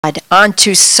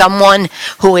onto someone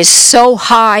who is so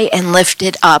high and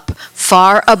lifted up,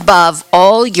 far above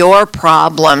all your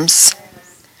problems.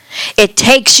 It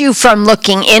takes you from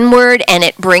looking inward and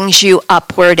it brings you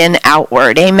upward and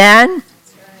outward. Amen?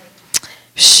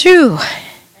 Shoo.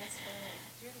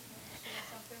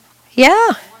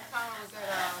 Yeah.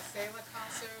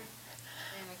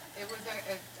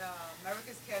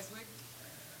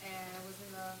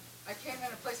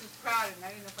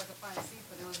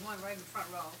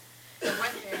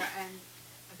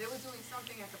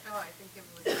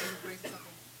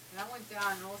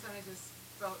 And all of a sudden I just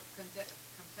felt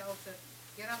compelled to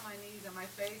get on my knees and my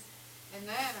face. And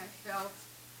then I felt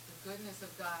the goodness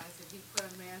of God. I said, He put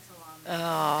a mantle on me. And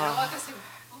all I could say,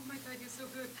 oh my God, you're so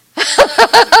good. It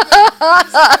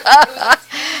was a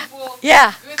tangible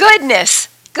goodness.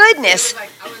 Goodness. It was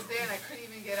like I was there and I couldn't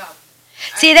even get up.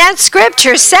 See, that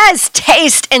scripture says,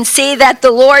 taste and see that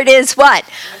the Lord is what?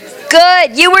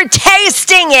 Good. You were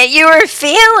tasting it. You were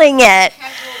feeling it.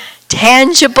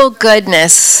 Tangible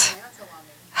goodness.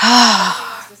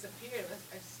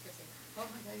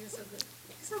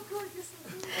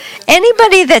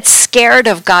 Anybody that's scared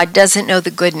of God doesn't know the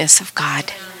goodness of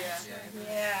God.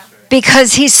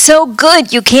 Because He's so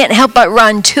good, you can't help but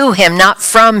run to Him, not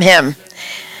from Him.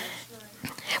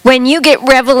 When you get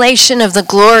revelation of the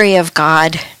glory of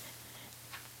God,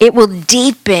 it will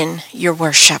deepen your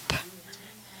worship.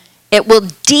 It will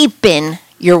deepen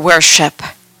your worship.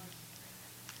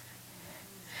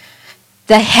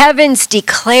 The heavens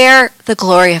declare the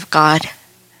glory of God.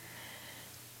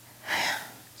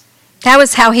 That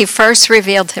was how He first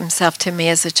revealed Himself to me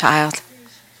as a child.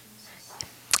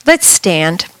 Let's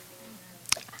stand.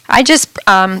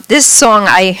 This song,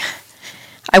 I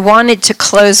wanted to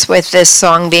close with this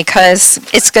song because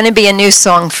it's going to be a new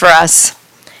song for us.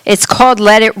 It's called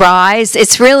Let It Rise.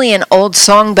 It's really an old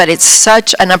song, but it's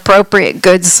such an appropriate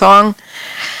good song.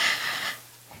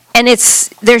 And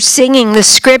they're singing the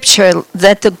scripture,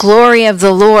 let the glory of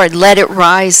the Lord, let it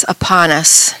rise upon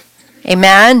us.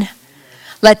 Amen?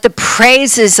 Let the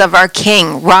praises of our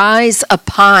King rise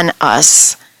upon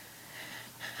us.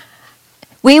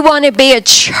 We want to be a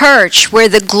church where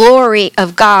the glory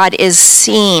of God is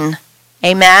seen.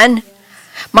 Amen?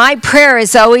 My prayer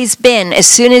has always been, as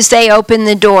soon as they open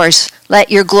the doors,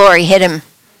 let your glory hit them.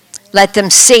 Let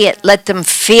them see it. Let them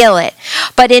feel it.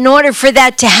 But in order for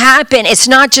that to happen, it's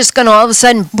not just going to all of a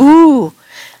sudden, boo.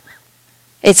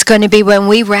 It's going to be when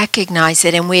we recognize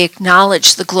it and we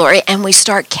acknowledge the glory and we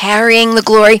start carrying the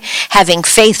glory, having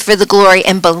faith for the glory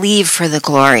and believe for the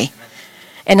glory.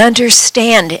 And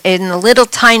understand in the little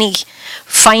tiny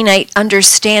finite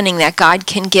understanding that God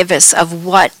can give us of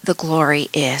what the glory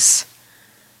is.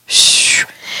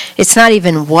 It's not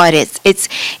even what it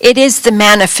is the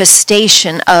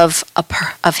manifestation of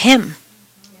Him.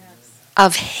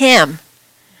 Of Him.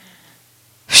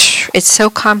 It's so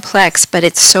complex, but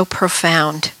it's so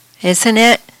profound, isn't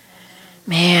it?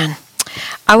 Man,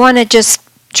 I want to just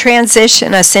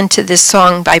transition us into this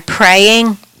song by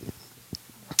praying.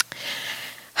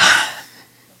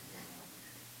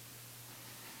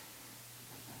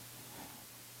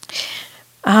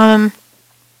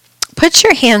 Put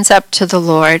your hands up to the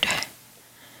Lord.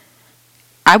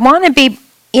 I want to be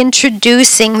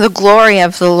introducing the glory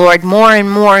of the Lord more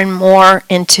and more and more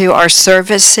into our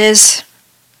services.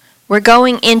 We're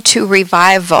going into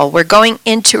revival. What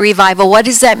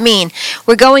does that mean?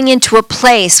 We're going into a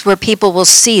place where people will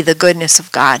see the goodness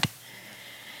of God.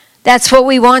 That's what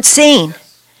we want seen.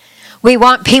 We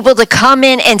want people to come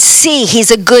in and see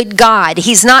He's a good God.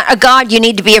 He's not a God you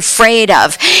need to be afraid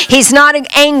of. He's not an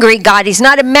angry God. He's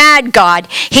not a mad God.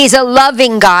 He's a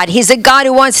loving God. He's a God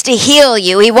who wants to heal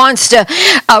you. He wants to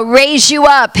raise you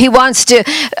up. He wants to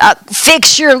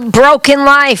fix your broken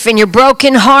life and your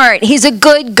broken heart. He's a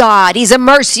good God. He's a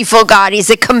merciful God.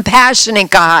 He's a compassionate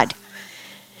God.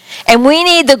 And we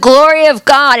need the glory of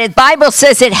God. The Bible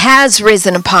says it has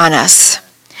risen upon us.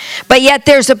 But yet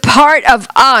there's a part of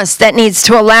us that needs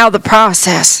to allow the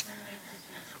process.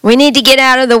 We need to get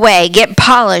out of the way, get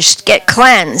polished, get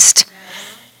cleansed,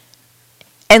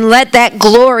 and let that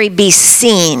glory be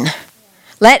seen.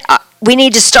 We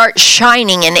need to start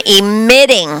shining and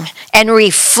emitting and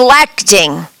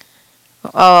reflecting.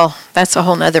 Oh, that's a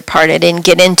whole nother part I didn't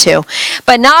get into.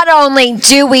 But not only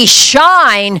do we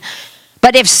shine,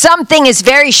 but if something is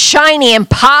very shiny and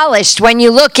polished, when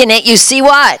you look in it, you see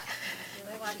what?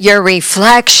 Your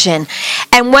reflection.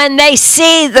 And when they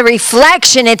see the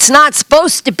reflection, it's not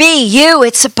supposed to be you,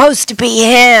 it's supposed to be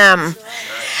Him.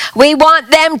 We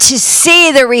want them to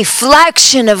see the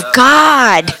reflection of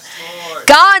God.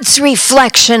 God's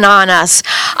reflection on us,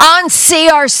 on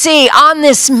CRC, on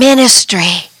this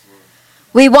ministry.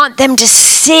 We want them to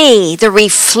see the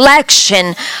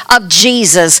reflection of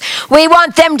Jesus. We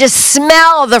want them to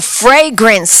smell the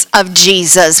fragrance of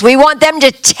Jesus. We want them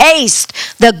to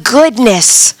taste the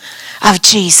goodness of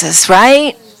Jesus,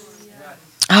 right?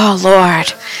 Oh,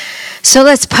 Lord. So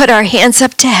let's put our hands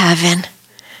up to heaven.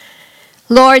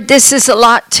 Lord, this is a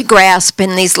lot to grasp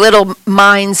in these little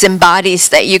minds and bodies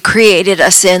that you created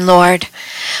us in, Lord.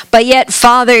 But yet,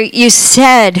 Father, you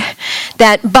said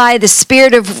that by the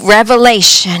spirit of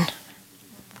revelation,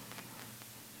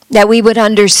 that we would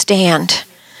understand,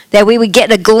 that we would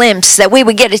get a glimpse, that we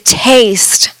would get a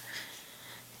taste,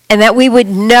 and that we would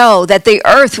know that the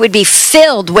earth would be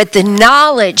filled with the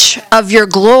knowledge of your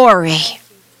glory.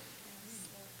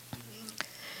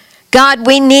 God,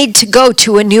 we need to go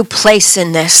to a new place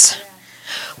in this.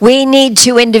 We need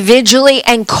to individually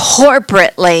and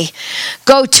corporately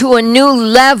go to a new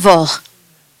level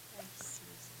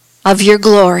of your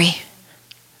glory.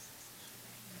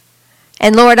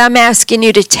 And Lord, I'm asking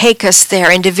you to take us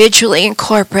there individually and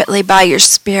corporately by your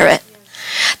Spirit.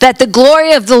 That the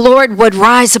glory of the Lord would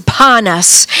rise upon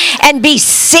us and be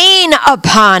seen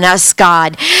upon us,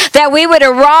 God. That we would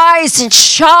arise and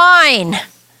shine.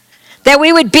 That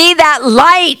we would be that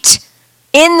light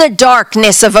in the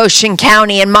darkness of Ocean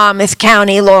County and Monmouth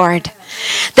County, Lord.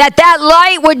 That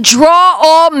light would draw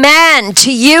all men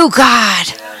to you, God.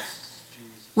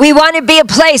 We want to be a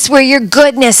place where your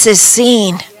goodness is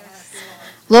seen.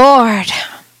 Lord,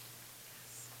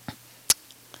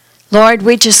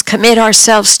 we just commit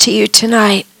ourselves to you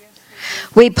tonight.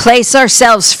 We place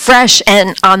ourselves fresh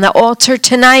and on the altar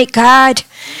tonight, God.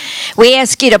 We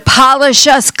ask you to polish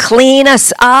us, clean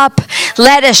us up,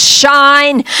 let us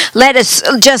shine, let us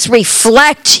just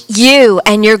reflect you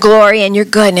and your glory and your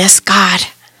goodness, God.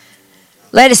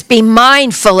 Let us be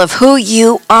mindful of who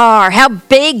you are, how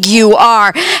big you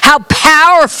are, how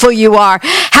powerful you are,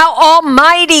 how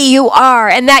almighty you are,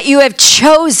 and that you have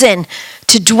chosen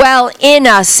to dwell in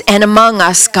us and among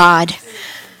us, God.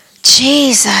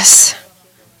 Jesus,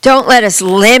 don't let us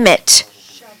limit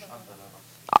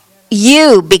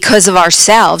you because of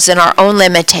ourselves and our own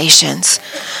limitations.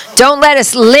 Don't let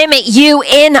us limit you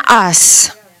in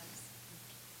us.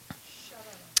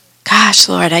 Gosh,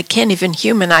 Lord, I can't even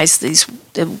humanize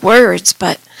the words,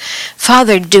 but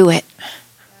Father, do it.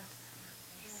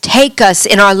 Take us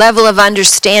in our level of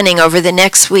understanding over the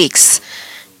next weeks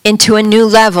into a new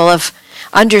level of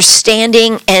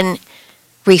understanding and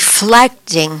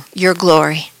reflecting your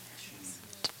glory.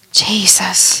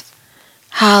 Jesus.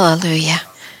 Hallelujah.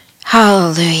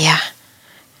 Hallelujah.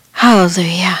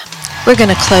 Hallelujah. We're going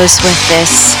to close with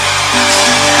this.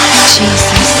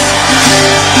 Jesus.